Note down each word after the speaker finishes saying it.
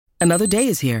Another day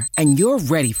is here, and you're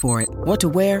ready for it. What to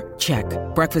wear? Check.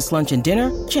 Breakfast, lunch, and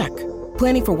dinner? Check.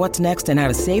 Planning for what's next and how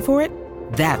to save for it?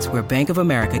 That's where Bank of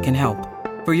America can help.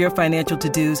 For your financial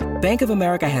to-dos, Bank of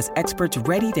America has experts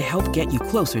ready to help get you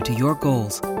closer to your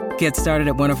goals. Get started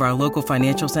at one of our local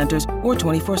financial centers or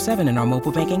 24/7 in our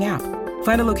mobile banking app.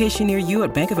 Find a location near you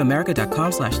at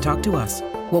bankofamerica.com/talktous.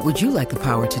 What would you like the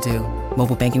power to do?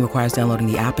 Mobile banking requires downloading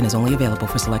the app and is only available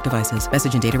for select devices.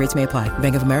 Message and data rates may apply.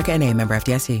 Bank of America N.A., member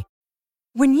FDIC.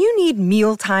 When you need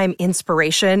mealtime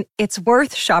inspiration, it's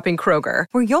worth shopping Kroger,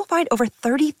 where you'll find over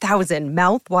 30,000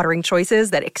 mouth-watering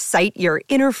choices that excite your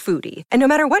inner foodie. And no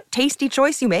matter what tasty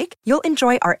choice you make, you'll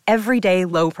enjoy our everyday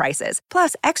low prices,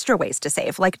 plus extra ways to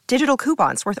save, like digital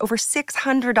coupons worth over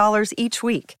 $600 each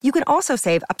week. You can also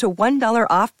save up to $1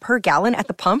 off per gallon at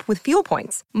the pump with fuel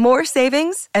points. More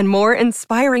savings and more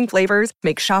inspiring flavors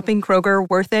make shopping Kroger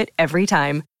worth it every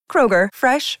time. Kroger,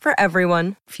 fresh for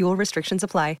everyone. Fuel restrictions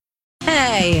apply.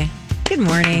 Hey, good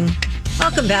morning.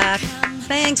 Welcome back.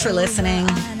 Thanks for listening.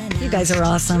 You guys are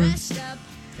awesome.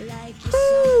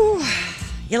 Ooh.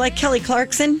 You like Kelly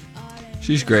Clarkson?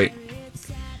 She's great.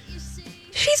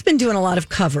 She's been doing a lot of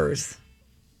covers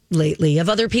lately of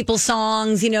other people's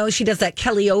songs. You know, she does that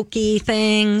karaoke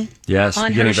thing. Yes, on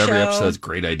beginning her of every show. episode. It's a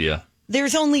great idea.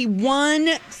 There's only one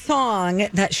song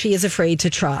that she is afraid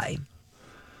to try.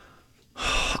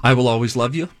 I Will Always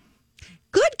Love You.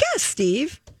 Good guess,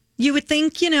 Steve. You would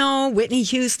think, you know, Whitney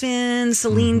Houston,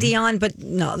 Celine Dion, but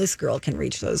no, this girl can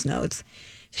reach those notes.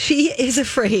 She is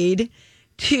afraid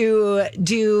to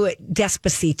do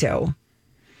Despacito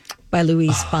by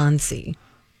Luis Fonsi.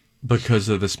 Because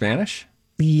of the Spanish?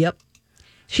 Yep.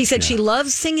 She said she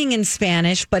loves singing in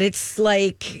Spanish, but it's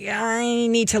like, I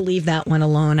need to leave that one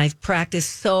alone. I've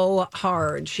practiced so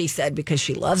hard, she said, because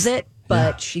she loves it,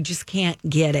 but she just can't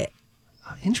get it.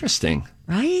 Interesting.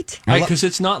 Right? Because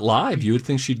it's not live. You would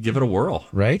think she'd give it a whirl.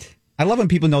 Right? I love when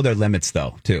people know their limits,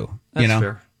 though, too. That's you know?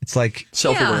 fair. It's like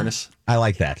Self-awareness. I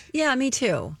like that. Yeah, me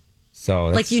too. So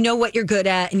Like, you know what you're good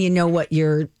at and you know what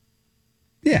you're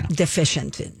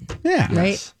deficient in. Yeah.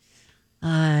 Right? Yes.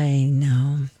 I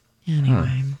know.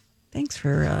 Anyway, thanks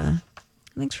for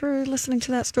listening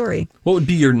to that story. What would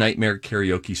be your nightmare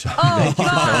karaoke song? Oh,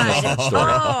 God.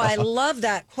 Oh, I love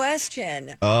that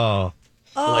question. Oh.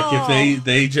 Like if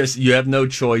they just, you have no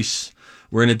choice.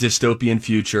 We're in a dystopian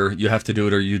future. You have to do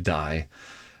it or you die.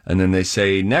 And then they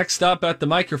say, next up at the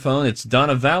microphone, it's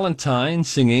Donna Valentine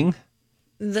singing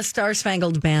The Star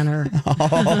Spangled Banner.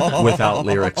 without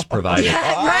lyrics provided.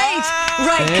 Yeah, right.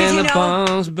 'Cause, And you the know,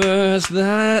 bombs burst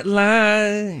that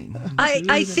line.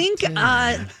 I think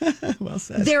Well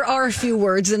said. there are a few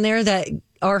words in there that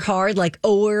are hard, like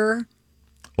or.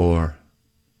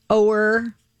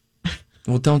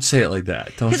 Well, don't say it like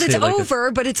that. Don't Because say it's it like over,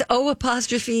 but it's O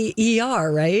apostrophe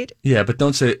ER, right? Yeah, but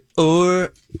don't say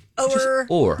or. Or. Just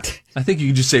or. I think you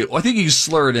can just say. I think you can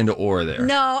slur it into or there.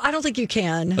 No, I don't think you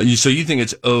can. So you think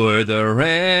it's over the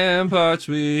ramparts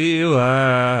we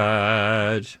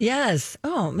watch? Yes.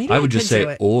 Oh, maybe I would just could say do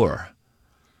it. or.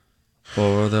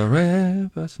 For the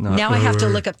ramparts. Not Now I have to or.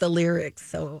 look up the lyrics.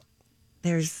 So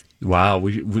there's. Wow.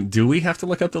 Do we have to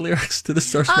look up the lyrics to the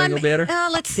Star Spangled Banner?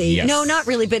 Let's see. Yes. No, not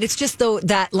really, but it's just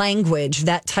that language,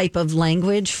 that type of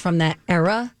language from that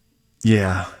era.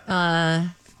 Yeah.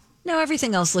 No,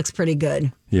 everything else looks pretty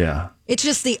good. Yeah. It's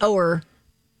just the or.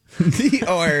 The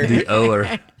or. The or.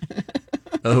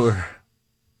 Or.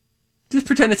 Just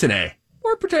pretend it's an A.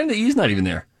 Or pretend the E's not even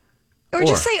there. Or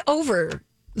just say over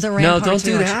the No, ramparts. don't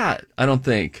do we watch. that. I don't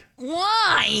think.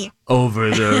 Why? Over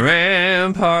the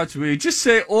ramparts we just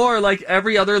say or like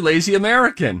every other lazy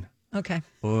American. Okay.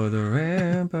 For the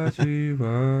ramparts we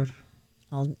watch.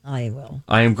 I will.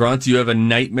 I am Grant. Do you have a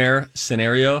nightmare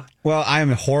scenario? Well, I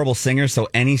am a horrible singer, so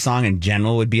any song in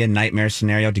general would be a nightmare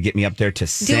scenario to get me up there to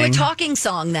sing. Do a talking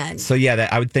song then. So yeah,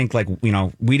 that I would think like, you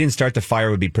know, We Didn't Start the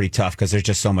Fire would be pretty tough because there's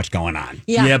just so much going on.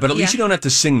 Yeah, but at least you don't have to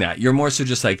sing that. You're more so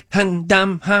just like hum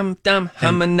dum hum dum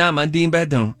hum dim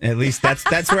badum. At least that's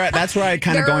where I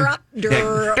kind of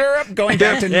going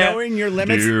down to knowing your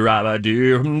limits.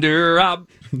 Do-rab-a-do-hum-do-rab.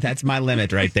 That's my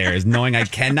limit right there, is knowing I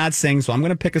cannot sing. So I'm going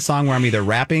to pick a song where I'm either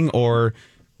rapping or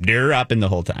up in the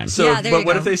whole time. So, Yeah, there but you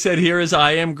what go. if they said, "Here is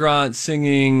I Am Grant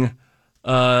singing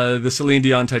The Celine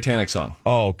Dion Titanic song.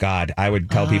 Oh, God. I would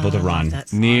tell people to run.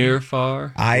 Near,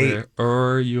 far,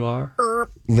 wherever you are.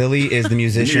 Lily is the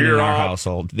musician in our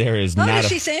household. There is not does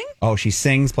she sing? Oh, she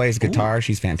sings, plays guitar.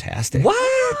 She's fantastic. What?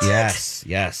 Yes.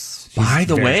 She's By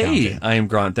the very way, talented. I am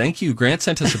Grant. Thank you. Grant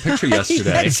sent us a picture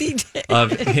yesterday. Yes, he did.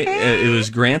 It was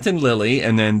Grant and Lily,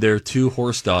 and then their 2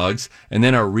 horse dogs, and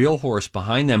then a real horse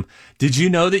behind them. Did you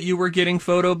know that you were getting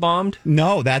photo bombed?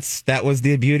 No, that was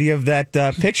the beauty of that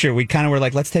picture. We kind of were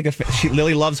like, let's take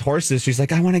Lily loves horses. She's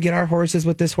like, I want to get our horses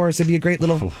with this horse. It'd be a great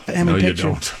little family picture.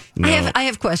 You don't. No. I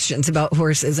have questions about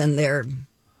horses and their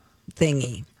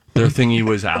thingy. Their thingy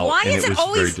was out. Why and is it was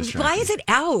always? very distracting. Why is it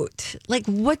out? Like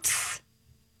what's?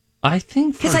 I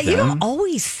think for Because you them- don't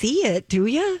always see it, do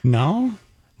you? No?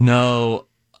 No,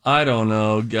 I don't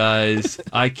know, guys.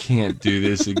 I can't do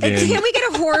this again. Can we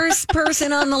get a horse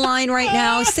person on the line right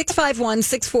now?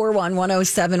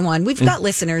 651-641-1071. We've got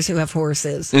listeners who have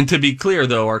horses. And to be clear,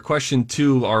 though, our question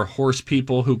to our horse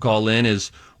people who call in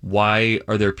is, why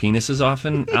are their penises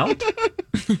often out?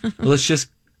 Let's just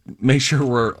make sure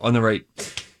we're on the right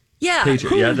Yeah. page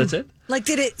here. Yeah, that's it? Like,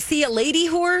 did it see a lady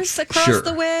horse across Sure.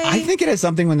 the way? I think it has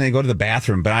something when they go to the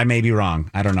bathroom, but I may be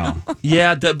wrong. I don't know.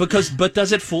 Yeah, but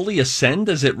does it fully ascend?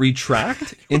 Does it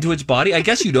retract into its body? I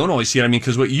guess you don't always see it. I mean,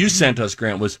 because what you sent us,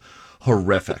 Grant, was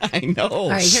horrific. I know. All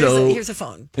right, here's a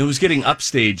phone. It was getting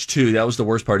upstaged, too. That was the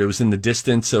worst part. It was in the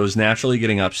distance, so it was naturally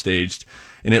getting upstaged.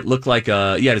 And it looked like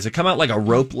does it come out like a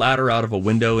rope ladder out of a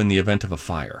window in the event of a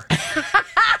fire?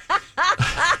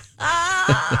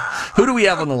 Who do we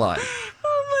have on the line?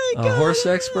 Oh, my God. A horse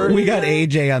expert? We got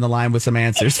AJ on the line with some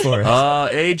answers for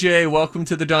us. AJ, welcome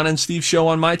to the Don and Steve show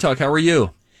on My Talk. How are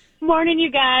you? Morning, you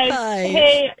guys. Hi.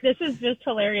 Hey, this is just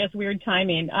hilarious, weird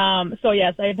timing. So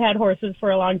yes, I've had horses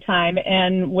for a long time,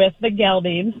 and with the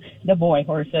geldings, the boy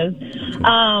horses,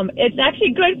 it's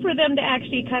actually good for them to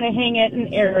actually kind of hang it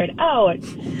and air it out,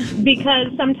 because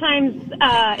sometimes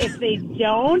if they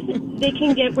don't, they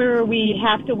can get where we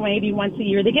have to maybe once a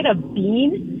year. They get a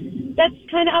bean. That's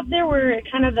kind of up there where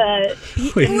kind of the...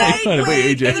 Wait,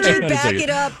 AJ, back it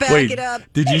up, back it up.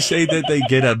 Did you say that they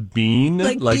get a bean?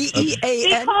 Like They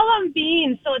BEAN? call them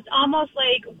beans, so it's almost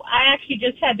like I actually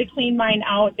just had to clean mine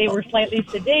out. They were slightly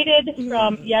sedated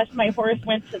from, yes, my horse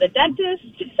went to the dentist.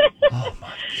 Oh,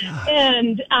 my God.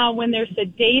 And when they're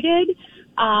sedated,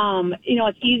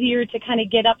 it's easier to kind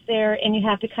of get up there, and you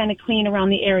have to kind of clean around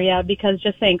the area, because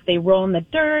just think, they roll in the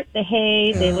dirt, the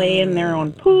hay, they lay in their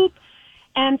own poop.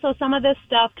 And so some of this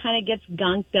stuff kind of gets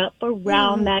gunked up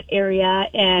around that area,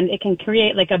 and it can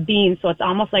create like a bean. So it's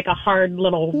almost like a hard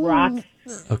little rock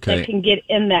that can get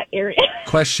in that area.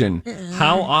 Question.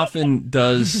 How often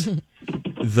does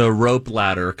the rope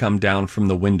ladder come down from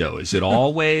the window? Is it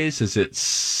always? Is it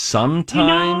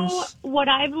sometimes? You know, what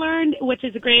I've learned, which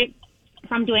is great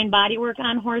from doing body work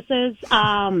on horses,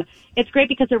 it's great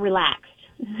because they're relaxed.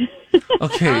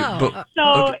 Okay,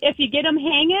 So if you get them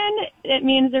hanging, it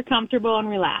means they're comfortable and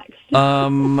relaxed.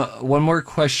 one more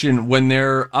question. When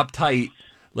they're uptight,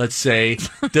 let's say,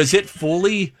 does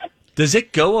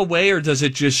it go away, or does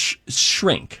it just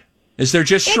shrink? Is there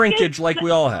just shrinkage like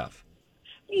we all have?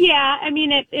 Yeah, I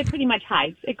mean, it pretty much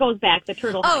hides. It goes back, the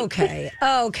turtle hides.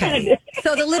 Okay.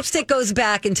 So the lipstick goes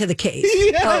back into the case.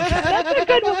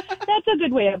 That's a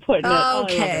good way of putting it.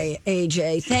 Okay,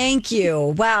 AJ. Thank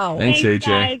you. Wow. Thanks, AJ.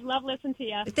 Guys. Love listening to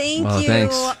you. Thank you.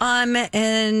 Thanks.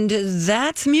 And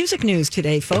that's music news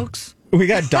today, folks. We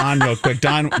got Dawn real quick.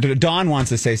 Dawn wants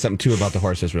to say something, too, about the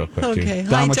horses real quick, too. Okay.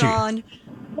 Dawn, Hi, what you- Dawn.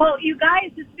 Well, you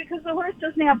guys, it's because the horse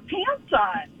doesn't have pants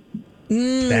on.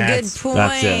 Good That's point.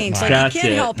 it. Like, That's he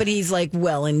can't it. help it. He's like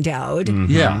well endowed.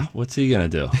 Yeah. What's he going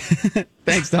to do?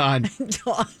 Thanks, Dawn.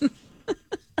 Dawn.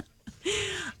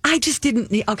 I just didn't.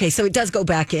 Okay, so it does go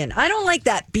back in. I don't like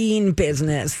that bean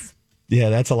business. Yeah,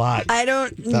 that's a lot. I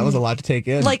don't. That was a lot to take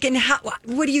in. Like, and how?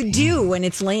 What do you do when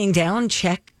it's laying down?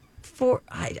 Check for.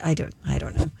 I don't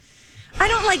know. I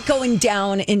don't like going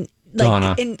down in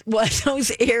Donna. in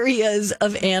those areas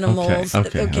of animals.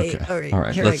 Okay. All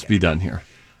right. Let's be done here.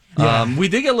 We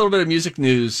did get a little bit of music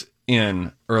news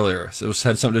in earlier. So it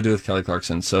had something to do with Kelly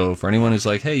Clarkson. So for anyone who's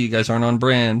like, hey, you guys aren't on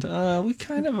brand, we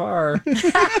kind of are.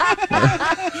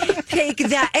 Take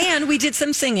that. And we did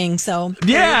some singing. So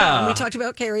Yeah. we talked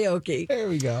about karaoke. there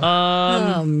we go.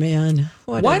 Oh man.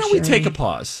 Why don't we take a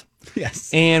pause? yes.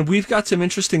 And we've got some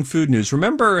interesting food news.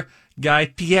 Remember Guy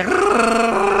Pierre?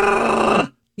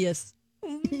 Yes.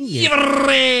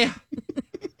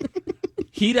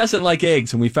 He doesn't like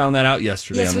eggs, and we found that out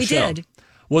yesterday on the show. Yes, we did.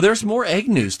 Well, there's more egg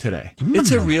news today.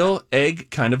 It's a real egg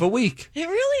kind of a week. It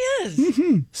really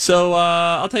is. So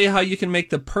I'll tell you how you can make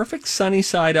the perfect sunny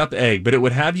side up egg, but it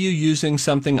would have you using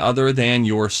something other than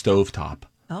your stovetop.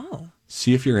 Oh.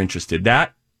 See if you're interested.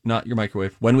 That, not your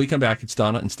microwave. When we come back, it's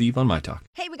Donna and Steve on My Talk.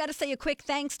 Hey, we got to say a quick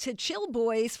thanks to Chill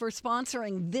Boys for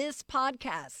sponsoring this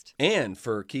podcast. And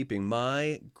for keeping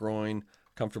my groin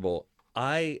comfortable.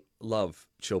 I love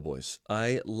Chill Boys.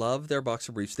 I love their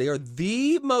boxer briefs. They are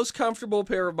the most comfortable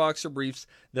pair of boxer briefs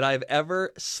that I've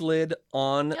ever slid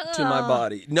on to my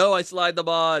body. No, I slide them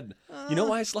on. You know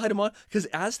why I slide them on? Because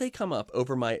as they come up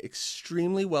over my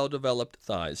extremely well-developed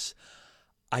thighs,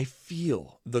 I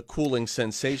feel the cooling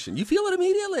sensation. You feel it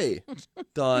immediately.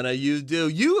 Donna, you do.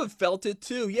 You have felt it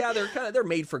too. Yeah, they're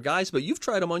made for guys, but you've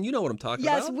tried them on. You know what I'm talking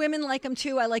about. Yes, women like them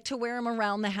too. I like to wear them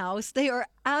around the house. They are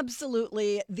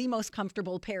absolutely the most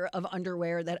comfortable pair of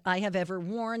underwear that I have ever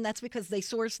worn. That's because they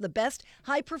source the best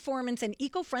high performance and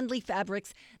eco-friendly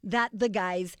fabrics that the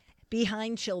guys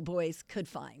behind Chill Boys could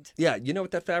find. Yeah, you know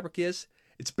what that fabric is?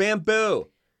 It's bamboo.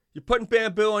 You're putting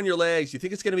bamboo on your legs. You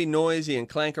think it's going to be noisy and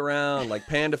clank around like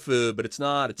panda food, but it's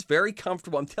not. It's very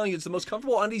comfortable. I'm telling you, it's the most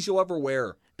comfortable undies you'll ever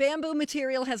wear. Bamboo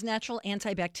material has natural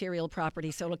antibacterial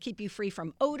properties, so it'll keep you free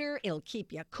from odor. It'll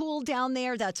keep you cool down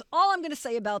there. That's all I'm going to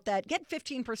say about that. Get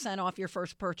 15% off your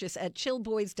first purchase at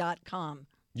chillboys.com.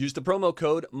 Use the promo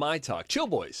code MyTalk. Chill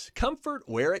Boys, comfort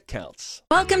where it counts.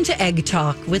 Welcome to Egg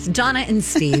Talk with Donna and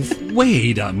Steve.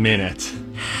 Wait a minute.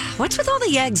 What's with all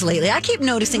the eggs lately? I keep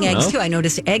noticing eggs too. I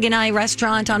noticed Egg and I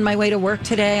restaurant on my way to work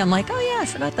today. I'm like, oh yeah, I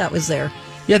forgot that was there.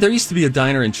 Yeah, there used to be a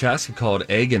diner in Chaska called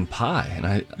Egg and Pie, and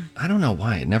I don't know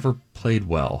why. It never played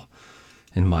well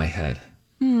in my head.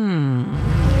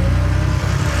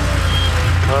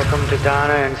 Welcome to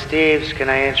Donna and Steve's. Can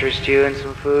I interest you in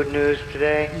some food news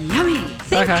today? Yummy.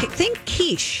 Think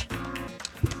quiche.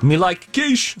 Me like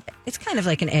quiche. It's kind of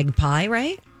like an egg pie,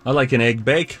 right? I like an egg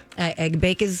bake. Egg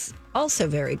bake is also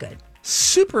very good.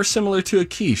 Super similar to a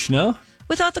quiche, no?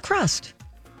 Without the crust.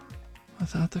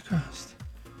 Without the crust.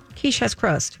 Quiche has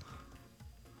crust.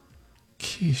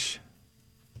 Quiche.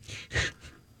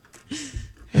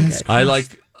 I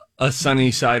like a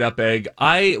sunny side up egg.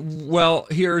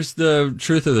 Here's the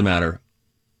truth of the matter.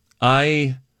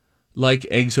 I like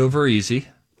eggs over easy.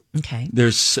 Okay.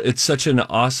 It's such an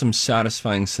awesome,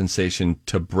 satisfying sensation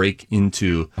to break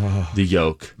into the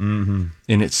yolk and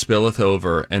it spilleth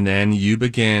over, and then you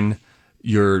begin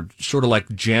your sort of like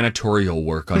janitorial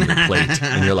work on your plate,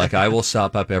 and you're like, I will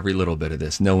sop up every little bit of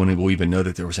this. No one will even know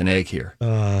that there was an egg here.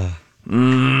 Yes.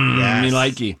 Me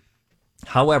likey.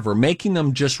 However, making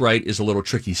them just right is a little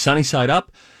tricky. Sunny side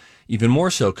up, even more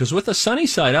so, because with a sunny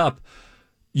side up,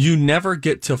 you never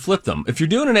get to flip them. If you're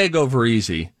doing an egg over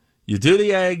easy, you do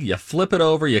the egg, you flip it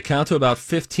over, you count to about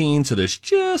 15, so there's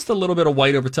just a little bit of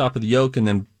white over top of the yolk, and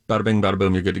then bada bing, bada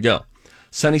boom, you're good to go.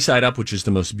 Sunny side up, which is the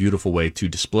most beautiful way to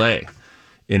display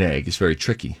an egg, is very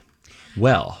tricky.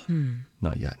 Well,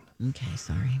 not yet. Okay,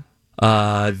 sorry.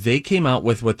 They came out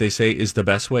with what they say is the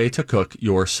best way to cook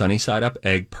your sunny side up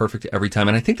egg, perfect every time.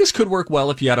 And I think this could work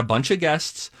well if you had a bunch of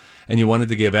guests and you wanted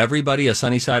to give everybody a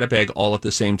sunny side up egg all at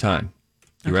the same time.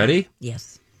 You ready?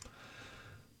 Yes.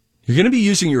 You're going to be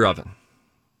using your oven.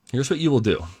 Here's what you will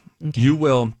do. Okay. You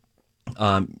will,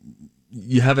 somebody's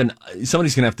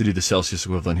going to have to do the Celsius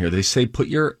equivalent here. They say put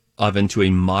your oven to a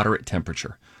moderate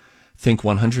temperature. Think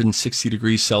 160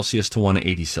 degrees Celsius to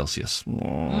 180 Celsius.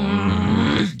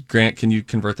 Grant, can you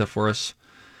convert that for us?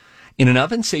 In an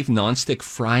oven-safe nonstick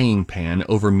frying pan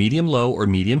over medium-low or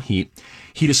medium heat,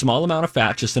 heat a small amount of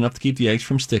fat, just enough to keep the eggs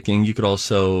from sticking. You could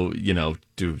also,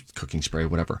 do cooking spray,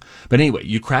 whatever. But anyway,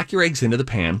 you crack your eggs into the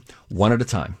pan one at a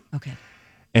time. Okay.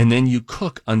 And then you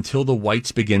cook until the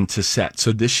whites begin to set.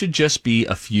 So this should just be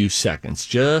a few seconds,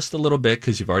 just a little bit,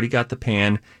 because you've already got the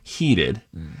pan heated.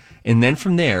 And then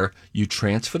from there, you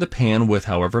transfer the pan with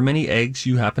however many eggs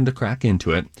you happen to crack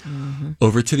into it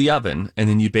over to the oven. And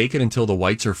then you bake it until the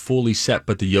whites are fully set,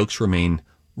 but the yolks remain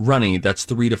runny. That's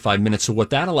 3 to 5 minutes. So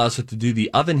what that allows it to do,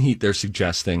 the oven heat they're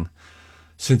suggesting,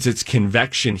 since it's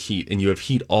convection heat and you have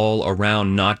heat all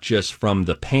around, not just from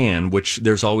the pan, which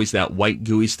there's always that white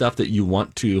gooey stuff that you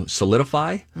want to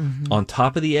solidify on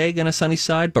top of the egg on a sunny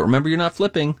side. But remember, you're not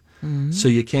flipping, so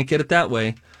you can't get it that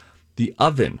way. The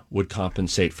oven would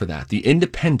compensate for that. The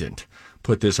Independent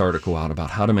put this article out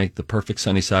about how to make the perfect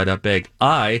sunny side up egg.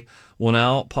 I will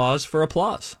now pause for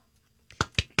applause.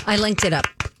 I linked it up.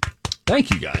 Thank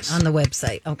you, guys. On the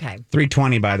website. Okay.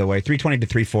 320, by the way. 320 to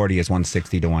 340 is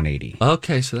 160 to 180.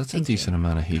 Okay, so that's a decent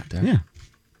amount of heat there. Yeah.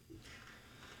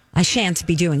 I shan't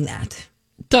be doing that.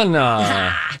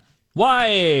 Donna.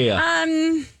 Why?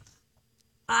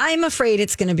 I'm afraid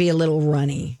it's going to be a little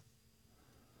runny.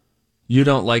 Do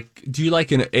you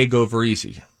like an egg over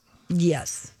easy?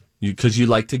 Yes. Because you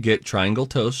like to get triangle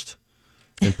toast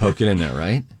and poke it in there,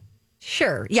 right?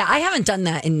 Sure. Yeah, I haven't done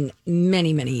that in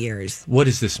many, many years. What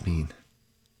does this mean?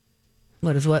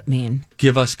 What does what mean?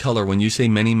 Give us color. When you say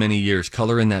many, many years,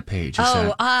 color in that page.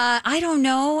 I don't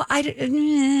know. I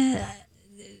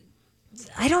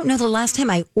don't know the last time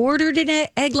I ordered an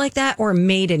egg like that or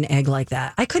made an egg like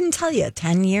that. I couldn't tell you.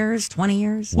 10 years, 20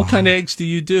 years. What kind of eggs do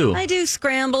you do? I do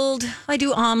scrambled. I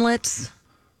do omelets.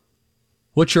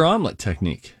 What's your omelet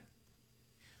technique?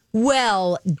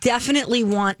 Well, definitely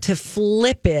want to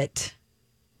flip it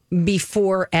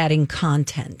before adding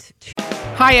content.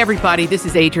 Hi, everybody. This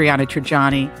is Adriana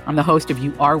Trajani. I'm the host of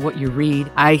You Are What You Read.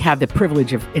 I have the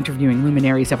privilege of interviewing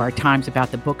luminaries of our times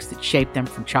about the books that shaped them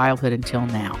from childhood until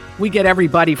now. We get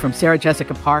everybody from Sarah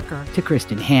Jessica Parker to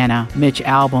Kristen Hanna, Mitch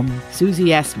Albom, Susie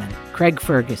Essman, Craig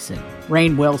Ferguson,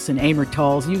 Rainn Wilson, Amor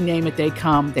Tolls, you name it, they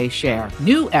come, they share.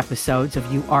 New episodes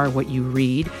of You Are What You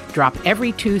Read drop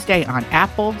every Tuesday on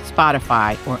Apple,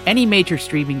 Spotify, or any major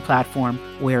streaming platform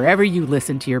wherever you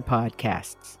listen to your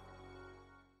podcasts.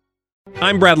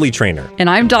 I'm Bradley Trainer. And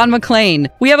I'm Don McClain.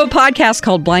 We have a podcast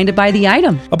called Blinded by the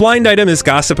Item. A blind item is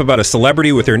gossip about a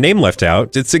celebrity with their name left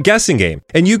out. It's a guessing game,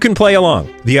 and you can play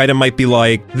along. The item might be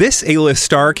like, this A-list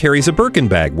star carries a Birkin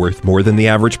bag worth more than the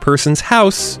average person's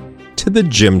house to the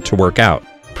gym to work out.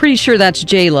 Pretty sure that's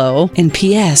J-Lo. And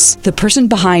P.S. the person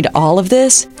behind all of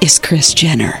this is Kris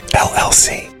Jenner,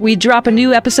 LLC. We drop a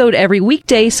new episode every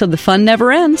weekday so the fun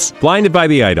never ends. Blinded by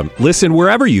the Item. Listen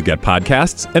wherever you get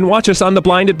podcasts and watch us on the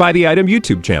Blinded by the Item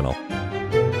YouTube channel.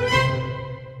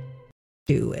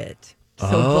 Do it. So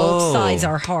both sides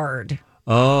are hard.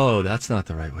 Oh, that's not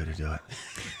the right way to do it.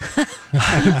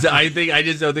 I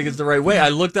just don't think it's the right way. I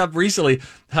looked up recently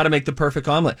how to make the perfect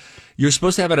omelet. You're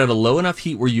supposed to have it at a low enough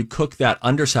heat where you cook that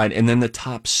underside and then the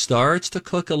top starts to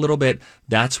cook a little bit.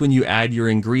 That's when you add your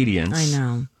ingredients. I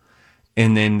know.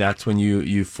 And then that's when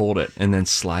you fold it and then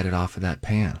slide it off of that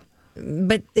pan.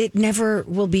 But it never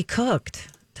will be cooked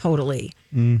totally.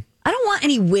 I don't want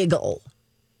any wiggle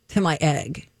to my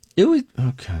egg. It was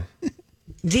okay.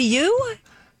 Do you?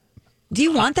 Do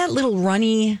you want that little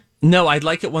runny? No, I'd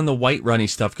like it when the white runny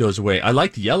stuff goes away. I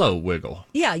like yellow wiggle.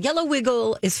 Yeah, yellow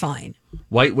wiggle is fine.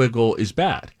 White wiggle is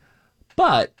bad.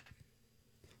 But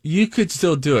you could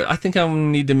still do it. I think I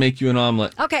need to make you an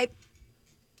omelet. Okay.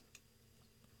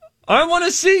 I want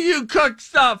to see you cook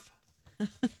stuff.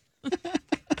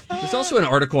 There's also an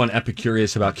article on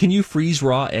Epicurious about, can you freeze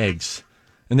raw eggs?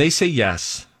 And they say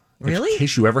yes. Really? In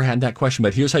case you ever had that question.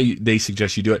 But here's how they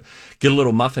suggest you do it. Get a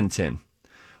little muffin tin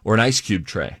or an ice cube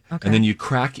tray. Okay. And then you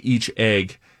crack each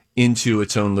egg into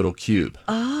its own little cube.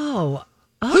 Oh.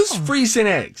 Who's freezing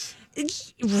eggs?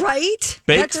 Right?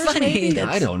 Bakers, That's funny.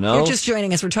 I don't know. You're just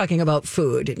joining us. We're talking about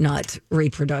food, not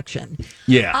reproduction.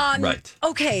 Yeah, right.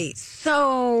 Okay,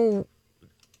 so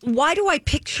why do I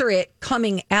picture it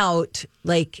coming out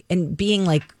like and being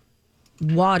like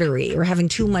watery or having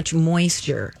too much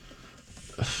moisture?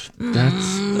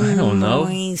 That's, I don't know.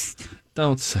 Moist.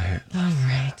 Don't say it. All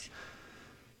right.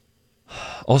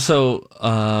 Also,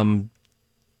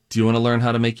 do you want to learn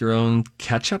how to make your own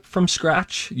ketchup from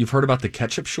scratch? You've heard about the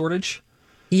ketchup shortage?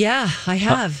 Yeah, I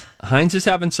have. Heinz is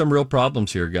having some real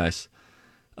problems here, guys.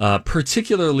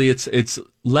 Particularly, it's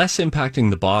less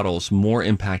impacting the bottles, more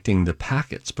impacting the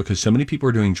packets because so many people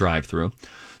are doing drive-through,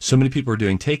 so many people are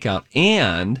doing takeout,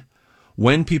 and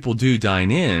when people do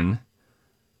dine in,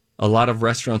 a lot of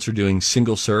restaurants are doing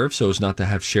single serve so as not to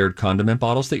have shared condiment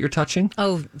bottles that you're touching.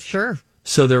 Oh, sure.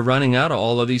 So they're running out of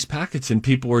all of these packets, and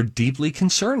people are deeply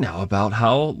concerned now about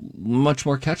how much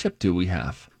more ketchup do we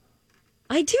have.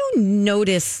 I do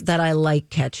notice that I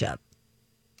like ketchup.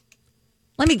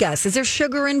 Let me guess. Is there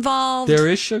sugar involved? There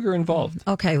is sugar involved.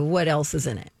 Okay. What else is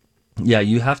in it? Yeah,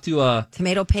 you have to...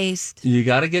 tomato paste. You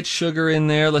got to get sugar in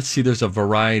there. Let's see. There's a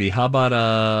variety. How about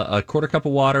a quarter cup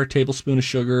of water, tablespoon of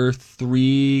sugar,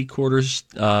 teaspoon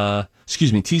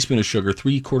of sugar,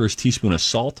 3/4 teaspoon of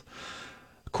salt,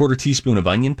 a quarter teaspoon of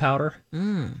onion powder,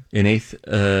 an eighth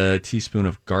teaspoon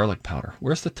of garlic powder.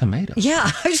 Where's the tomato? Yeah,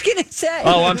 I was going to say.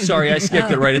 Oh, I'm sorry. I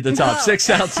skipped it right at the top. 6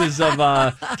 ounces of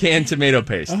canned tomato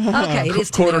paste. Okay, it is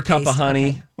quarter cup of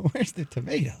honey. Where's the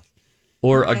tomato?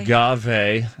 Or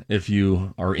agave, if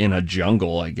you are in a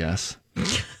jungle, I guess.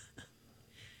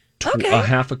 Okay. A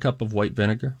half a cup of white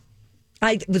vinegar.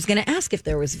 I was going to ask if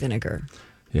there was vinegar.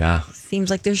 Yeah.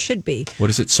 Seems like there should be. What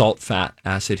is it? Salt, fat,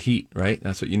 acid, heat, right?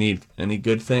 That's what you need. Any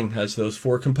good thing has those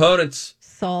 4 components.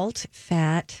 Salt,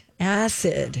 fat,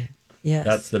 acid. Yes.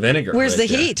 That's the vinegar. Where's right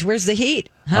the there. heat? Where's the heat?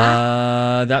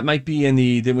 Huh? That might be in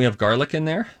the... Didn't we have garlic in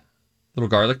there? Little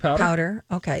garlic powder? Powder.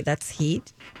 Okay, that's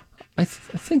heat. I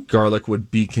think garlic would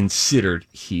be considered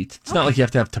heat. It's not like you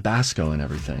have to have Tabasco and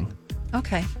everything.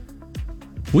 Okay.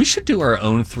 We should do our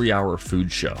own 3-hour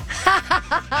food show.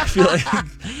 I feel like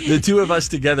the two of us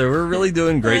together, we're really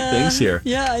doing great things here.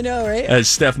 Yeah, I know, right? As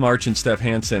Steph March and Steph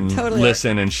Hansen Totally.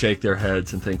 listen and shake their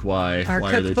heads and think, why Our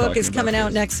are they cookbook talking is coming about out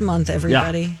this? next month,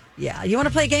 everybody. Yeah. You want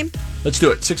to play a game? Let's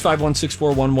do it.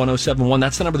 651-641-1071.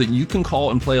 That's the number that you can call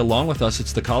and play along with us.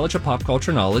 It's the College of Pop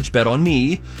Culture Knowledge. Bet on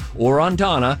me or on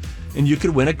Donna, and you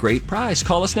could win a great prize.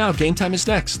 Call us now. Game time is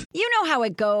next. You know how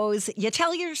it goes. You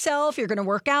tell yourself you're going to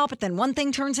work out, but then one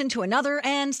thing turns into another,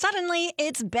 and suddenly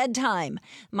it's bedtime.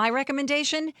 My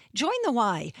recommendation? Join the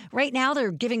Y. Right now,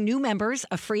 they're giving new members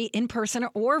a free in-person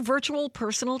or virtual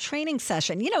personal training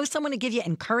session. You know, someone to give you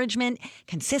encouragement,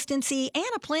 consistency, and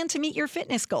a plan to meet your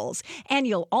fitness goals. And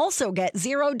you'll also get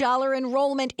 $0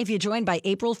 enrollment if you join by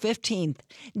April 15th.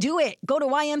 Do it. Go to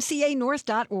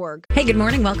ymcanorth.org. Hey, good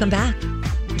morning. Welcome back.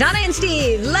 Donna and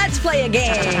Steve, let's play a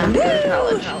game.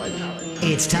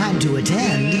 It's time to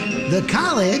attend the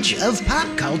College of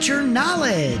Pop Culture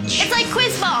Knowledge. It's like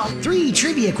quiz ball. 3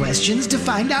 trivia questions to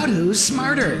find out who's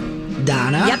smarter.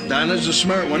 Donna? Yep. Donna's a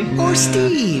smart one. Or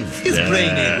Steve? His brain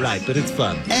ain't right, but it's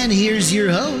fun. And here's your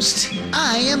host.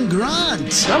 I am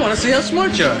Grant. I want to see how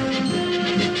smart you are.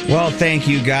 Well, thank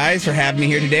you guys for having me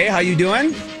here today. How you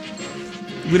doing?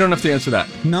 We don't have to answer that.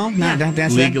 No, not don't have to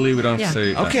answer that? Legally, we don't have to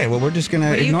say that. Okay, well, we're just going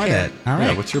to ignore that. All right.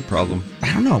 Yeah, what's your problem?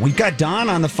 I don't know. We've got Dawn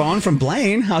on the phone from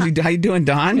Blaine. How you doing,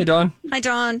 Dawn? Hey, Dawn. Hi,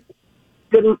 Dawn.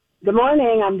 Good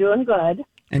morning. I'm doing good.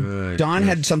 And Dawn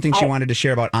had something she wanted to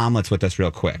share about omelets with us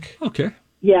real quick. Okay.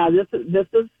 Yeah, this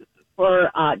is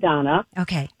for Donna.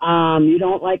 Okay. You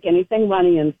don't like anything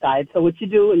runny inside, so what you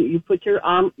do, you put your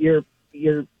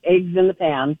eggs in the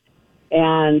pan,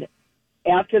 and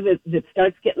after it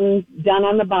starts getting done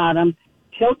on the bottom,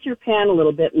 tilt your pan a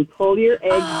little bit and pull your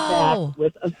eggs back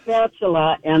with a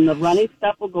spatula, and the runny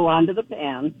stuff will go onto the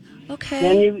pan. Okay.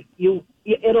 Then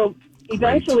it'll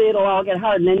all get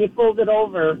hard, and then you fold it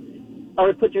over,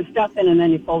 or put your stuff in, and then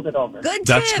you fold it over. Good tip.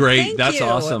 That's great. Thank That's you.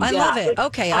 awesome. I love it.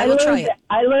 Okay, I will try it.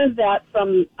 I learned that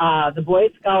from the Boy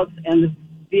Scouts and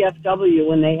the VFW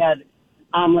when they had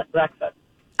omelet breakfast.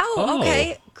 Oh,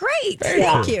 okay. Great.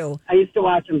 Yeah. Thank you. I used to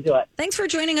watch them do it. Thanks for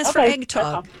joining us for Egg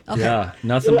Talk. Okay. Yeah,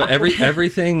 nothing but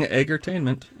everything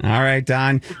eggertainment. All right,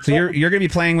 Don. So you're going to be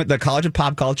playing with the College of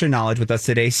Pop Culture Knowledge with us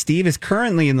today. Steve is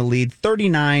currently in the lead,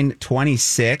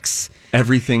 39-26.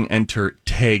 Everything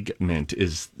entertainment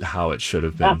is how it should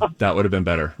have been. That would have been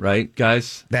better, right,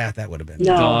 guys? That would have been.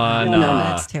 No,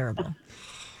 that's terrible.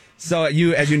 So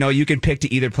as you know, you can pick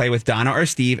to either play with Donna or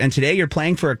Steve. And today you're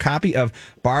playing for a copy of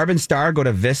Barb and Star Go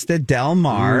to Vista Del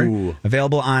Mar,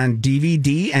 available on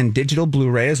DVD and digital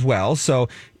Blu-ray as well. So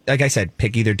like I said,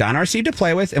 pick either Donna or Steve to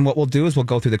play with. And what we'll do is we'll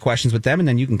go through the questions with them, and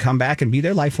then you can come back and be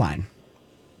their lifeline.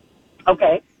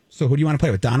 Okay. So who do you want to play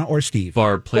with, Donna or Steve?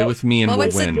 Barb, play with me and we'll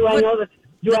win. Do I know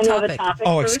the topic?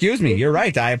 Oh, first? excuse me. You're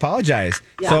right. I apologize.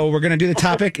 Yeah. So we're going to do the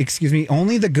topic,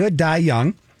 only the good die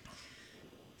young.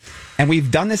 And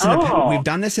we've done this in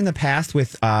the past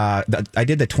with I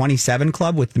did the 27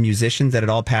 Club with the musicians that had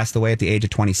all passed away at the age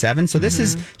of 27. So this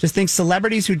is just think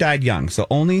celebrities who died young. So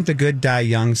only the good die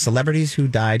young, celebrities who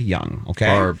died young. Okay,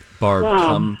 Barb,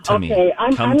 come to me. Okay,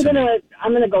 I'm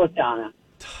gonna go with Donna.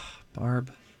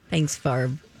 Barb. Thanks,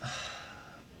 Barb.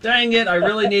 Dang it! I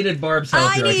really needed Barb's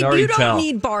help here. I can already you don't tell.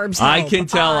 need Barb's help. I can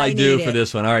tell I do for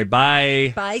this one. All right,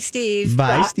 bye. Bye, Steve.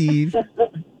 Bye, Steve.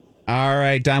 All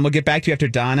right, Don, we'll get back to you after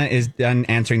Donna is done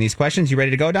answering these questions. You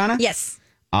ready to go, Donna? Yes.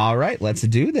 All right, let's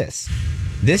do this.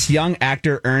 This young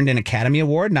actor earned an Academy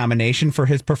Award nomination for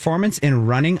his performance in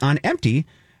Running on Empty,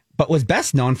 but was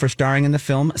best known for starring in the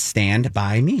film Stand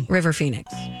By Me. River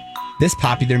Phoenix. This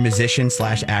popular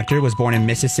musician/actor was born in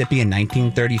Mississippi in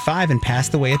 1935 and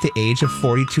passed away at the age of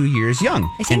 42 years young.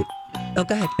 Go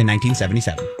ahead. In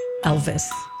 1977. Elvis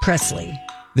Presley.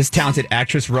 This talented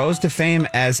actress rose to fame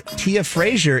as Tia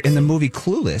Frazier in the movie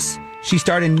Clueless. She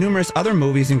starred in numerous other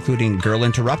movies, including Girl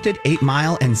Interrupted, 8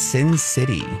 Mile, and Sin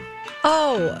City.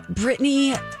 Oh,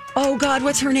 Brittany. Oh, God,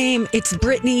 what's her name? It's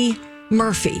Brittany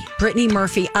Murphy. Brittany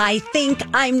Murphy.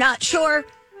 I'm not sure.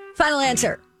 Final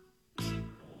answer.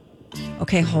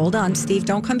 Okay, hold on, Steve.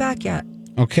 Don't come back yet.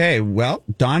 Okay, well,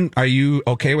 Dawn, are you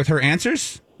okay with her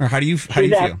answers? Or how do you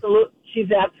feel?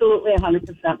 She's absolutely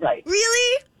 100% right.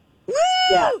 Really? Woo!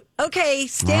 Yeah. Okay,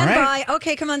 stand right. by.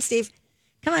 Okay, come on, Steve.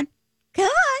 Come on.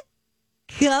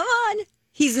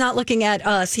 He's not looking at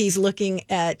us. He's looking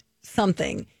at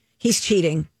something. He's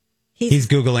cheating. He's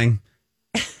Googling.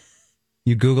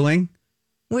 You Googling?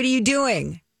 What are you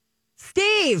doing?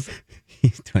 Steve,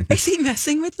 He's doing is he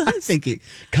messing with us? I think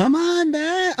come on,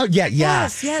 man. Oh, yeah.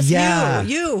 Yes,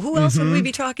 you. Who else would we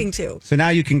be talking to? So now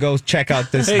you can go check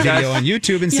out this video on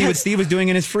YouTube and see what Steve was doing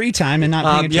in his free time and not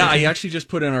paying attention. Yeah, I actually just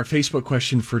put in our Facebook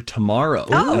question for tomorrow.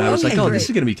 Oh, and I was okay, like, great. this is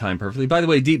going to be timed perfectly. By the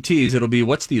way, deep tease, it'll be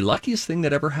what's the luckiest thing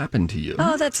that ever happened to you?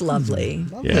 Oh, that's lovely.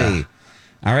 Yeah.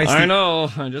 All right, Steve. I know.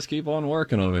 I just keep on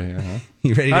working over here. Huh?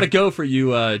 You ready? How'd it go for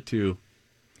you two?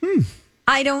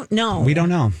 I don't know. We don't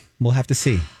know. We'll have to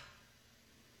see.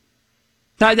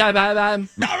 All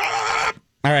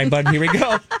right, bud, here we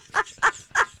go.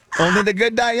 Only the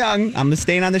good die young. I'm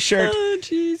staying on the shirt. Oh,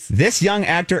 jeez. This young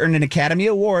actor earned an Academy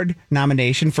Award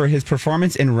nomination for his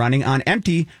performance in Running on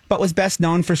Empty, but was best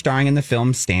known for starring in the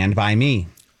film Stand By Me.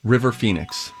 River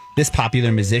Phoenix. This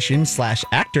popular musician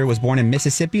 / actor was born in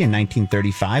Mississippi in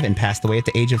 1935 and passed away at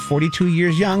the age of 42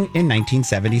 years young in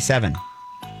 1977.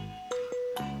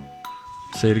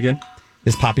 Say it again.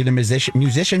 This popular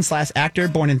musician / actor,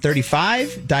 born in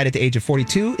 35, died at the age of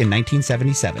 42 in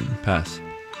 1977. Pass.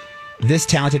 This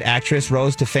talented actress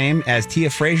rose to fame as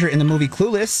Tia Frazier in the movie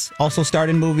Clueless, also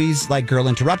starred in movies like Girl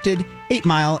Interrupted, 8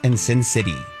 Mile, and Sin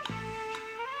City.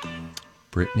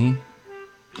 Brittany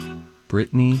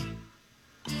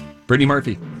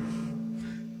Murphy.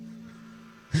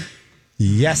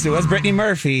 Yes, it was Brittany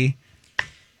Murphy.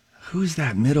 Who's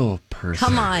that middle person?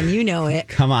 Come on, you know it.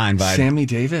 Come on, bud. Sammy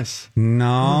Davis.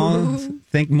 No,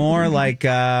 think more like Wait,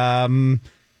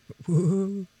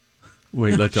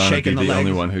 let Donna be Shaking the the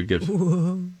only legs. one who gives.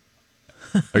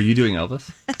 Are you doing Elvis?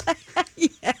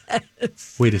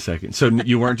 Yes. Wait a second. So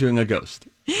you weren't doing a ghost?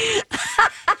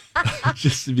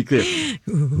 Just to be clear.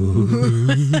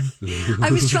 I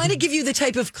was trying to give you the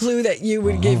type of clue that you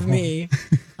would give me.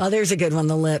 Oh, there's a good one,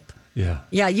 the lip. Yeah.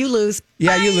 Yeah, you lose.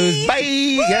 Yeah, you lose. Bye.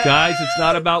 Yeah. Guys, it's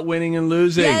not about winning and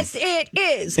losing. Yes, it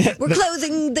is. We're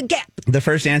closing the gap. The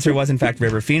first answer was, in fact,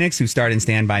 River Phoenix, who starred in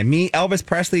Stand By Me. Elvis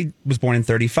Presley was born in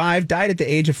 35, died at the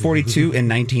age of 42 in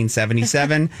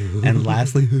 1977. And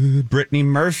lastly, Brittany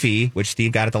Murphy, which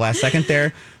Steve got at the last second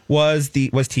there, was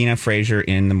Tina Frazier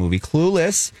in the movie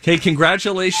Clueless. Okay,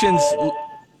 congratulations,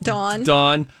 Dawn.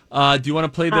 Dawn. Do you want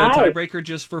to play the Hi. tiebreaker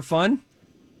just for fun?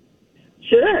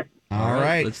 Sure. All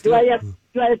right. Let's Do do I it.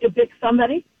 have to pick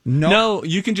somebody? No,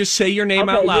 you can just say your name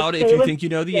Okay, out loud just if stay you with- think you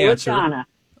know the stay with answer. Donna.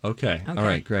 Okay. All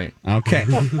right, great. Okay.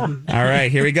 All right,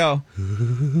 here we go.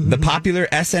 The popular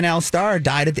SNL star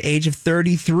died at the age of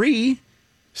 33.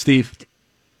 Steve.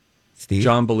 Steve?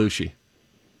 John Belushi.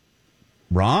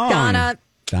 Wrong.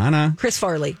 Donna. Chris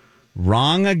Farley.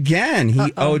 Wrong again.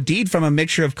 He OD'd from a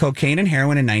mixture of cocaine and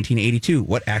heroin in 1982.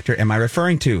 What actor am I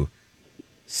referring to?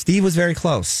 Steve was very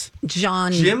close.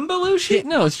 Jim Belushi?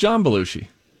 No, it's John Belushi.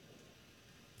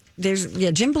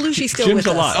 Jim Belushi's still Jim's with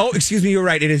alive. us. Oh, excuse me. You're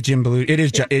right. It is Jim Belushi. It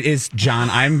is John.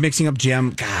 I'm mixing up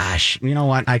Jim. Gosh, you know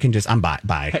what? I'm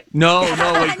bye. Hey, no, wait,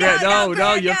 Grant, no,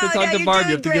 Grant, you have to no, talk to you're Barb. doing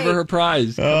You have to give her great. her prize.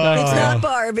 It's not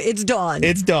Barb. It's Dawn.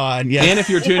 It's Dawn. Yeah. And if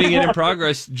you're tuning in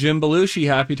progress, Jim Belushi,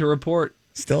 happy to report.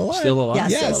 Still alive. Still alive. Yeah,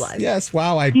 Yes. still alive. Yes.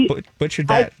 Wow. I butchered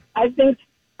I, that. I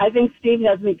think Steve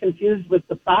has me confused with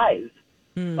the Fives.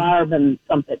 Barb and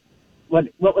something. What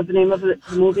was the name of the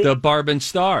movie? The Barb and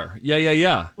Star.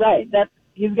 Yeah. Right.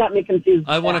 He's got me confused.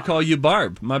 I want to call you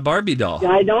Barb, my Barbie doll.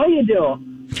 I know you do.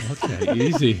 Okay,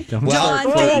 easy. Don't Well, start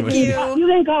Go ahead, flirting with me. you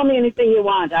can call me anything you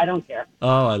want. I don't care.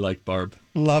 Oh, I like Barb.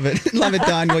 Love it. Love it,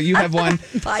 Don. Well, you have won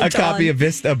Bye, a copy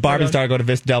Dawn. of Barb and Star. Go to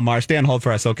Vista Del Mar. Stay on hold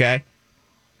for us, okay?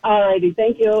 All righty.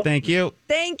 Thank you. Thank you.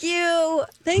 Thank you.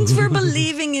 Thanks for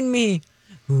believing in me.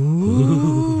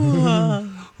 Ooh.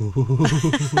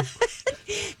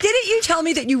 Didn't you tell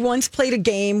me that you once played a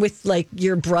game with like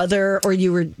your brother, or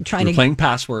you were trying We're to playing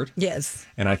Password. Yes.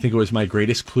 And I think it was my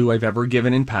greatest clue I've ever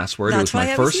given in Password. That's it was why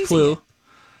my I was first using clue. it.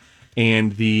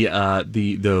 And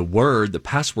the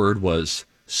password was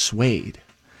suede.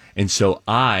 And so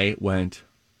I went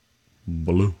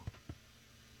blue.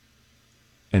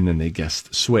 And then they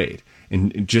guessed suede.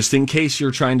 And just in case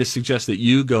you're trying to suggest that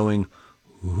you going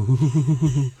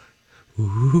ooh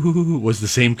was the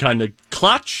same kind of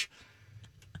clutch,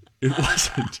 it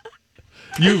wasn't.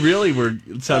 You really were.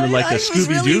 It sounded like a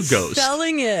Scooby Doo ghost.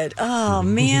 Selling it. Oh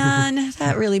man,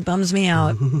 that really bums me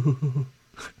out.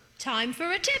 Time for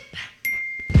a tip.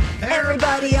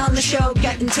 Everybody on the show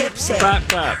getting tipsy. Clap,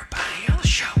 clap.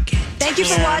 Thank you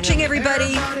for watching,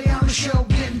 everybody.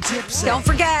 Don't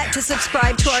forget to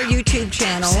subscribe to our YouTube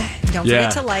channel. Don't Yeah.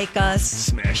 forget to like us.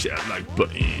 Smash that like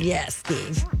button. Yes,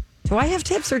 Steve. Do I have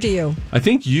tips or do you? I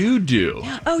think you do.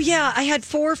 Oh, yeah. I had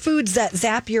 4 foods that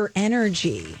zap your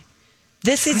energy.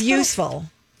 This is useful.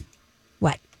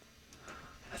 What?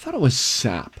 I thought it was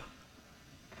sap.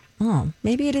 Oh,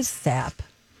 maybe it is sap.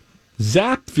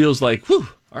 Zap feels like, whew,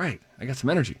 all right, I got some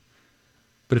energy.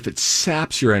 But if it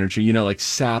saps your energy, you know, like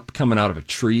sap coming out of a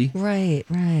tree. Right.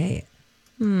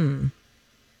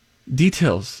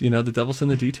 Details, you know, the devil's in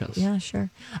the details. Yeah, sure.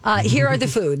 Here are the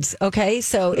foods, okay?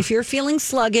 So if you're feeling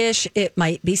sluggish, it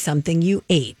might be something you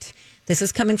ate. This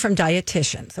is coming from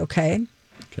dietitians, okay?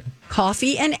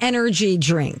 Coffee and energy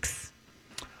drinks.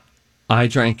 I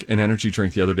drank an energy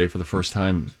drink the other day for the first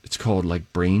time. It's called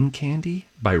like Brain Candy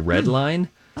by Redline.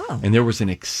 Oh. And there was an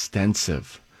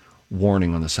extensive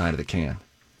warning on the side of the can.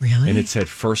 Really? And it said,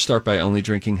 first start by only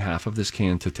drinking half of this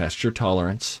can to test your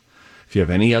tolerance.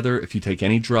 If you take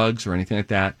any drugs or anything like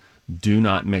that, do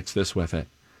not mix this with it.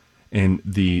 And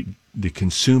the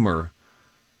consumer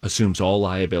assumes all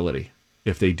liability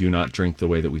if they do not drink the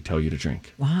way that we tell you to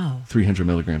drink. Wow. 300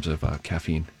 milligrams of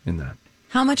caffeine in that.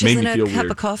 How much is in a cup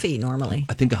of coffee normally?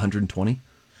 I think 120.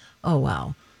 Oh,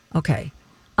 wow. Okay.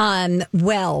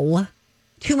 Well,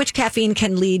 too much caffeine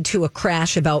can lead to a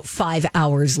crash about 5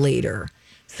 hours later.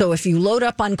 So if you load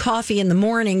up on coffee in the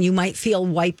morning, you might feel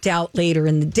wiped out later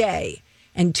in the day.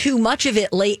 And too much of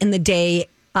it late in the day,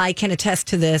 I can attest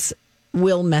to this,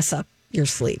 will mess up your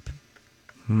sleep.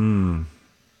 Thank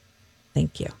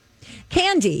you.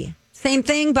 Candy, same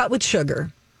thing, but with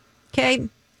sugar. Okay?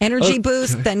 Energy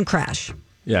boost, then crash.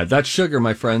 Yeah, that's sugar,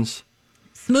 my friends.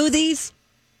 Smoothies,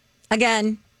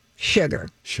 again, sugar.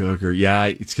 Sugar, yeah.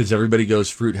 It's because everybody goes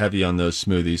fruit heavy on those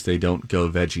smoothies. They don't go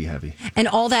veggie heavy. And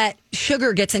all that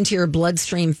sugar gets into your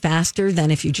bloodstream faster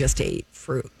than if you just ate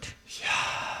fruit.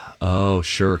 Yeah. Oh,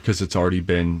 sure, because it's already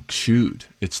been chewed.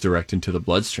 It's direct into the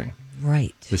bloodstream.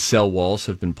 Right. The cell walls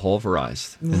have been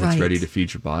pulverized, and it's ready to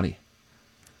feed your body.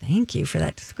 Thank you for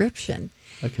that description.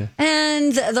 Okay.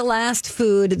 And the last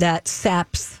food that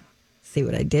saps, see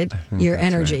what I did? Your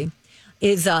energy, right.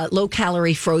 Is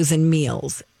low-calorie frozen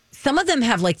meals. Some of them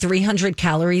have like 300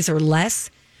 calories or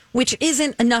less, which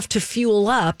isn't enough to fuel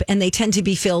up, and they tend to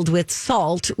be filled with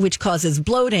salt, which causes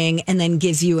bloating and then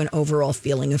gives you an overall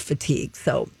feeling of fatigue.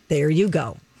 So there you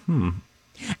go.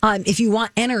 If you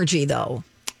want energy, though.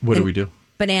 What do we do?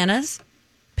 Bananas,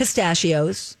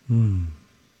 pistachios,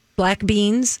 black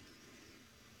beans,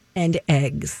 and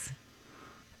eggs.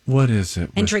 What is it?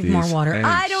 And with drink more these water. eggs?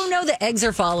 I don't know. The eggs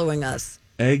are following us.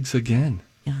 Eggs again.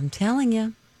 I'm telling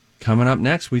you. Coming up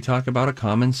next, we talk about a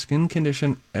common skin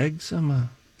condition, eczema.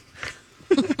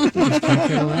 Just can't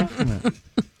get away from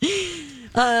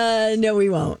it. No, we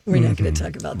won't. We're not going to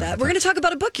talk about that. We're going to talk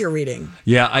about a book you're reading.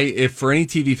 Yeah, if for any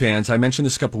TV fans, I mentioned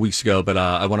this a couple weeks ago, but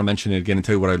I want to mention it again and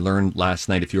tell you what I learned last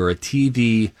night. If you're a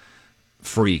TV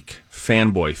freak,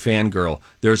 fanboy, fangirl,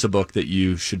 there's a book that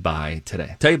you should buy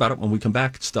today. Tell you about it when we come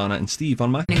back. It's Donna and Steve on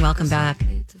my... Welcome back.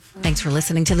 Thanks for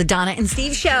listening to the Donna and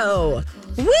Steve Show.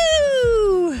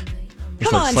 Woo!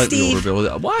 Come on, Steve.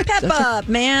 What? Pep up,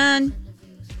 man.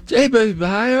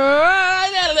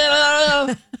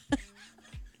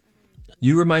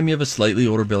 You remind me of a slightly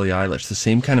older Billie Eilish. The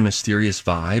same kind of mysterious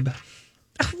vibe.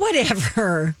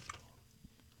 Whatever.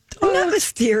 I'm not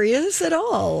mysterious at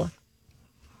all.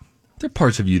 There are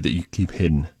parts of you that you keep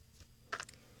hidden.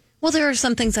 Well, there are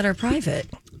some things that are private.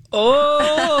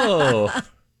 Oh!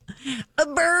 A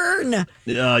burn.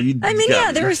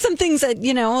 Yeah, there are some things that,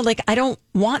 like I don't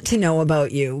want to know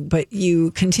about you, but you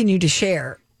continue to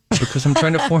share. Because I'm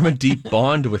trying to form a deep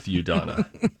bond with you, Donna.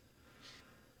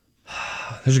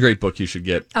 There's a great book you should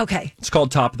get. Okay. It's called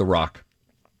Top of the Rock.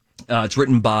 It's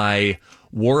written by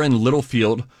Warren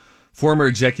Littlefield, former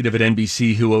executive at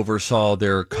NBC who oversaw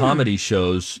their comedy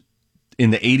shows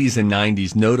in the 80s and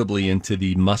 90s, notably into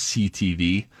the must-see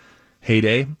TV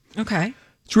heyday. Okay.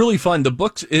 It's really fun. The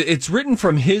book, it's written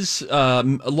from his,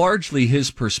 largely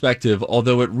his perspective,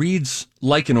 although it reads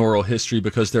like an oral history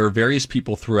because there are various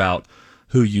people throughout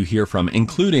who you hear from,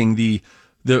 including the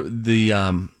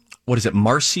what is it,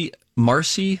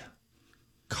 Marcy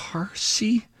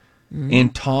Carsey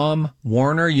and Tom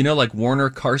Warner, like Warner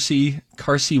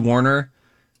Carsey Warner,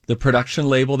 the production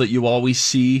label that you always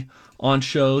see on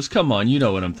shows. Come on, you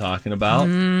know what I'm talking about.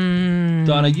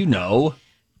 Donna, you know.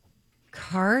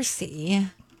 Carsey.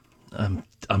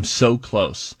 I'm so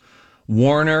close.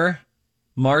 Warner,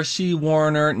 Marcy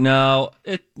Warner. No,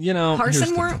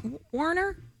 Carson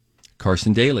Warner?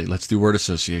 Carson Daly. Let's do word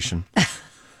association.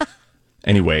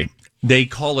 Anyway, they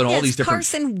call it all these different...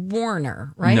 Carson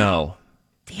Warner, right? No.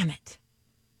 Damn it.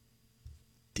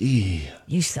 D.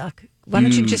 You suck. Why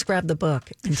don't you just grab the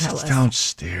book and tell us? It's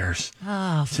downstairs.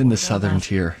 Oh, it's in the southern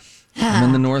tier. I'm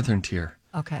in the northern tier.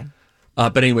 Okay.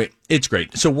 But anyway, it's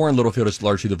great. So Warren Littlefield is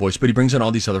largely the voice, but he brings in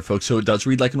all these other folks. So it does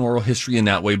read like an oral history in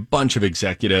that way. Bunch of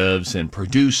executives and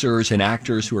producers and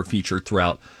actors who are featured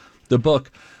throughout the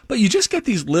book. But you just get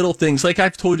these little things. Like I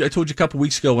told you a couple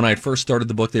weeks ago when I first started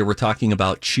the book, they were talking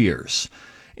about Cheers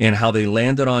and how they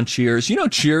landed on Cheers. You know,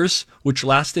 Cheers, which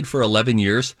lasted for 11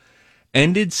 years,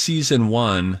 ended season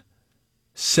 1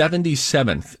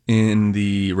 77th in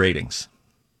the ratings.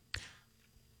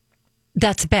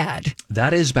 That's bad.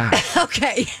 That is bad.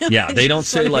 Okay. Yeah, they don't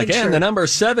say like, and the number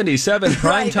 77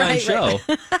 primetime show.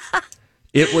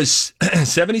 It was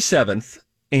 77th,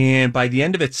 and by the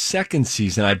end of its second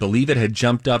season, I believe it had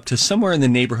jumped up to somewhere in the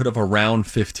neighborhood of around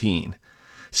 15.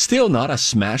 Still not a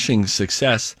smashing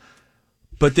success,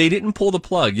 but they didn't pull the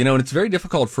plug, and it's very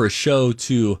difficult for a show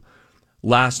to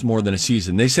last more than a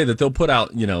season. They say that they'll put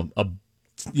out,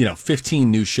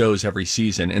 15 new shows every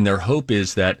season, and their hope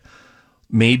is that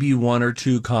maybe 1 or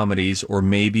 2 comedies or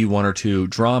maybe 1 or 2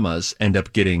 dramas end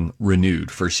up getting renewed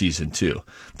for season 2.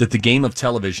 That the game of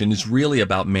television is really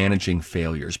about managing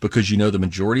failures, because the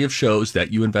majority of shows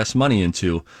that you invest money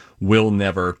into will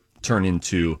never turn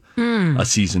into a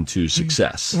season 2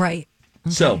 success. Right.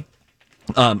 Okay.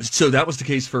 So that was the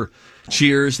case for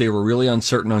Cheers. They were really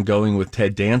uncertain on going with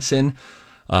Ted Danson.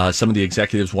 Some of the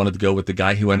executives wanted to go with the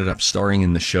guy who ended up starring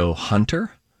in the show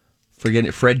Hunter. Forget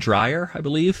it, Fred Dreyer, I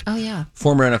believe. Oh, yeah.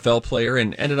 Former NFL player,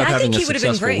 and ended up having a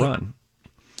successful run.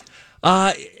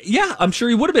 Yeah, I'm sure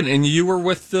he would have been. And you were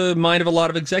with the mind of a lot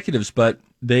of executives, but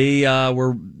there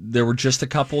were just a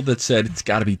couple that said it's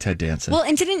got to be Ted Danson. Well,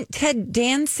 and didn't Ted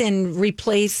Danson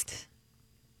replace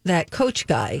that coach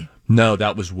guy? No,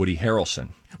 that was Woody Harrelson.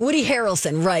 Woody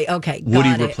Harrelson, right. Okay,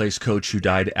 Woody replaced Coach, who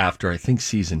died after, I think,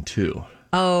 season 2.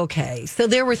 Okay, so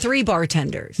there were 3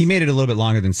 bartenders. He made it a little bit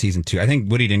longer than season 2. I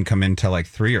think Woody didn't come in until like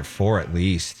 3 or 4 at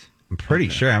least. I'm pretty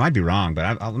sure. I might be wrong,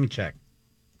 but let me check.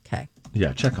 Okay.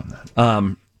 Yeah, check on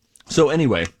that. So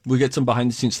anyway, we get some behind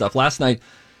the scenes stuff. Last night,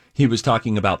 he was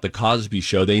talking about the Cosby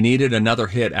Show. They needed another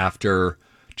hit after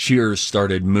Cheers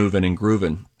started moving and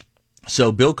grooving.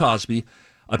 So Bill Cosby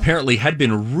apparently had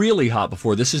been really hot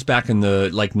before. This is back in the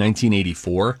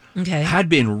 1984. Okay. Had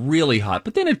been really hot,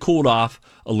 but then it cooled off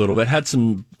a little bit. Had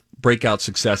some breakout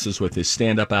successes with his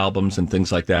stand-up albums and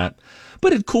things like that,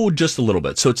 but it cooled just a little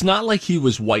bit. So it's not like he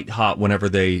was white hot whenever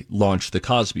they launched the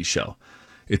Cosby Show.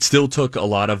 It still took a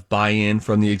lot of buy-in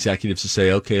from the executives to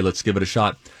say, okay, let's give it a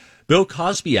shot. Bill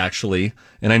Cosby actually,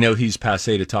 and I know he's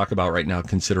passé to talk about right now,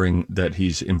 considering that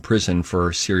he's in prison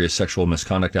for serious sexual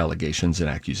misconduct allegations and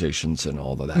accusations and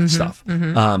all of that stuff.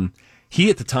 Mm-hmm. He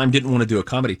at the time didn't want to do a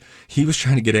comedy. He was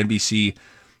trying to get NBC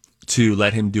to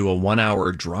let him do a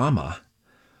 1-hour drama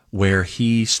where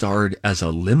he starred as a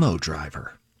limo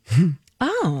driver.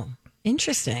 Oh,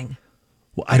 interesting.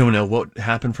 Well, I don't know what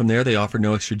happened from there. They offered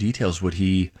no extra details. Would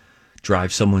he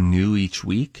drive someone new each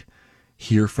week?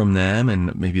 Hear from them,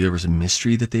 and maybe there was a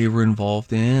mystery that they were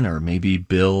involved in, or maybe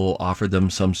Bill offered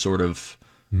them some sort of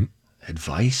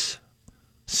advice,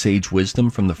 sage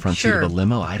wisdom from the front seat of a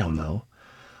limo. I don't know.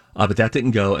 But that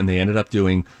didn't go, and they ended up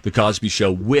doing The Cosby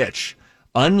Show, which,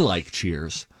 unlike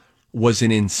Cheers, was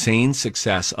an insane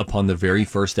success upon the very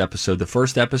first episode. The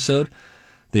first episode,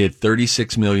 they had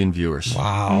 36 million viewers.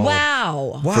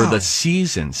 Wow. For the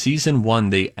season 1,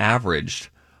 they averaged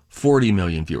 40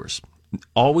 million viewers.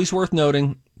 Always worth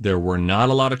noting, there were not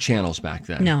a lot of channels back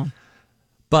then. No.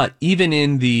 But even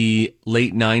in the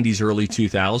late 90s, early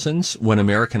 2000s, when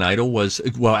American Idol was,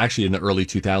 well, actually in the early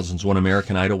 2000s, when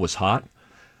American Idol was hot,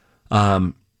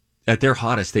 at their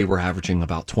hottest, they were averaging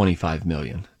about 25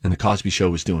 million. And The Cosby Show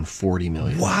was doing 40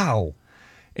 million. Wow.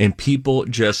 And people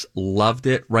just loved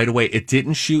it right away. It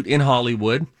didn't shoot in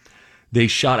Hollywood. They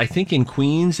shot, I think, in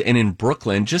Queens and in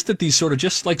Brooklyn, just at these sort of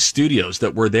just like studios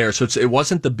that were there. So it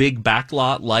wasn't the big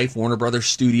backlot life Warner Brothers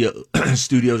studios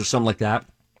or something like that.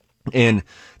 And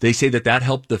they say that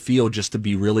helped the feel just to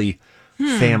be really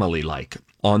family-like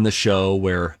on the show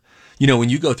where, when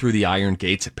you go through the iron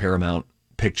gates at Paramount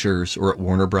Pictures or at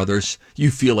Warner Brothers, you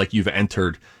feel like you've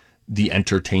entered the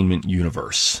entertainment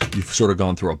universe. You've sort of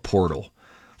gone through a portal.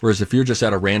 Whereas if you're just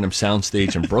at a random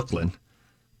soundstage in Brooklyn,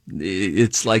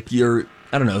 it's like I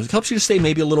don't know, it helps you to stay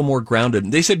maybe a little more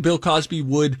grounded. They said Bill Cosby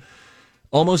would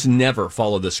almost never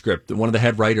follow the script. One of the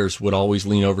head writers would always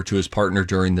lean over to his partner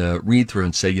during the read-through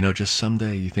and say, just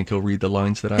someday you think he'll read the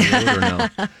lines that I wrote or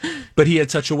no? But he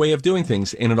had such a way of doing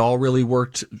things, and it all really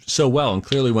worked so well and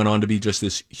clearly went on to be just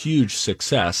this huge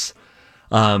success.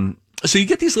 So you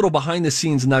get these little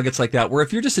behind-the-scenes nuggets like that, where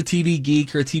if you're just a TV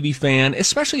geek or a TV fan,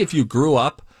 especially if you grew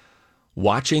up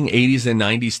watching 80s and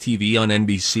 90s TV on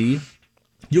NBC,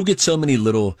 you'll get so many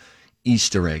little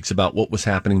Easter eggs about what was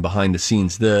happening behind the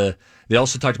scenes. They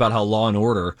also talked about how Law &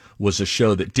 Order was a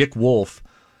show that Dick Wolf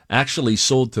actually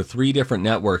sold to 3 different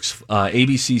networks.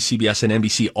 ABC, CBS, and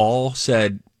NBC all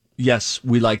said, yes,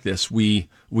 we like this. We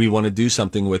want to do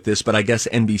something with this. But I guess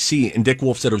NBC, and Dick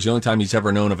Wolf said it was the only time he's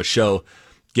ever known of a show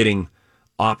getting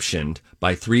optioned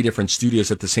by 3 different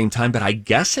studios at the same time. But I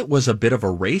guess it was a bit of a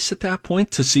race at that point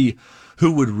to see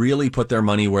who would really put their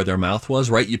money where their mouth was,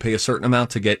 right? You pay a certain amount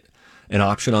to get an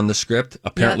option on the script,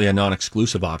 apparently a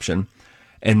non-exclusive option,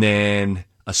 and then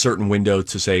a certain window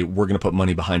to say, we're going to put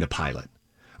money behind a pilot,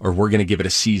 or we're going to give it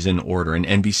a season order. And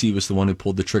NBC was the one who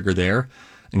pulled the trigger there.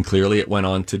 And clearly it went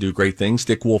on to do great things.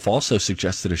 Dick Wolf also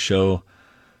suggested a show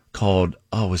called,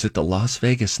 was it the Las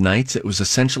Vegas Knights? It was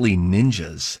essentially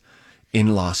ninjas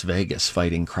in Las Vegas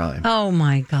fighting crime. Oh,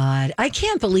 my God. I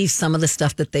can't believe some of the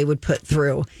stuff that they would put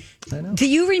through. I know. Do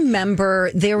you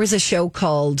remember there was a show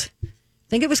called, I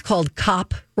think it was called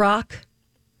Cop Rock?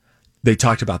 They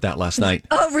talked about that last night.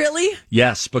 Oh, really?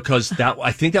 Yes, because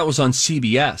I think that was on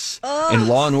CBS. And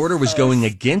Law and Order was going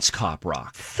against Cop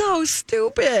Rock. So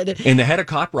stupid. And the head of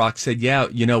Cop Rock said,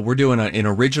 we're doing an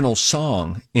original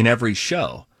song in every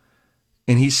show.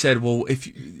 And he said, well, if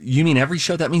you mean every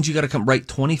show, that means you got to come write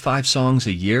 25 songs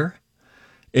a year?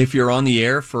 If you're on the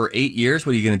air for 8 years,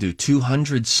 what are you going to do,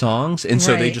 200 songs? And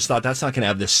so they just thought that's not going to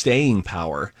have the staying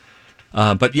power.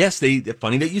 But yes,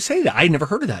 funny that you say that. I never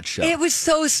heard of that show. It was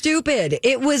so stupid.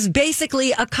 It was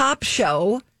basically a cop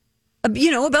show,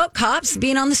 about cops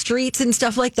being on the streets and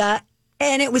stuff like that.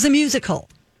 And it was a musical.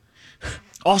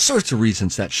 All sorts of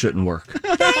reasons that shouldn't work.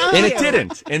 And it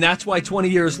didn't. And that's why 20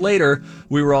 years later,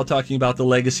 we were all talking about the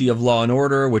legacy of Law and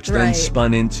Order, which then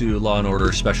spun into Law and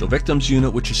Order Special Victims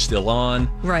Unit, which is still on.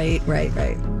 Right.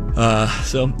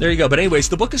 So there you go. But anyways,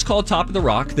 the book is called Top of the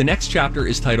Rock. The next chapter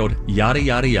is titled Yada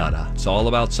Yada Yada. It's all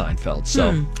about Seinfeld.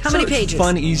 So how many pages? It's a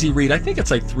fun, easy read. I think it's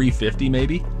like 350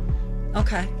 maybe.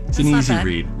 Okay. It's an easy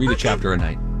read. Read a chapter a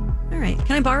night. All right.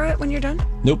 Can I borrow it when you're done?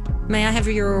 Nope. May I have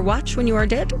your watch when you are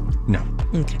dead? No.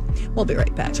 Okay. We'll be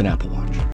right back. It's an Apple Watch.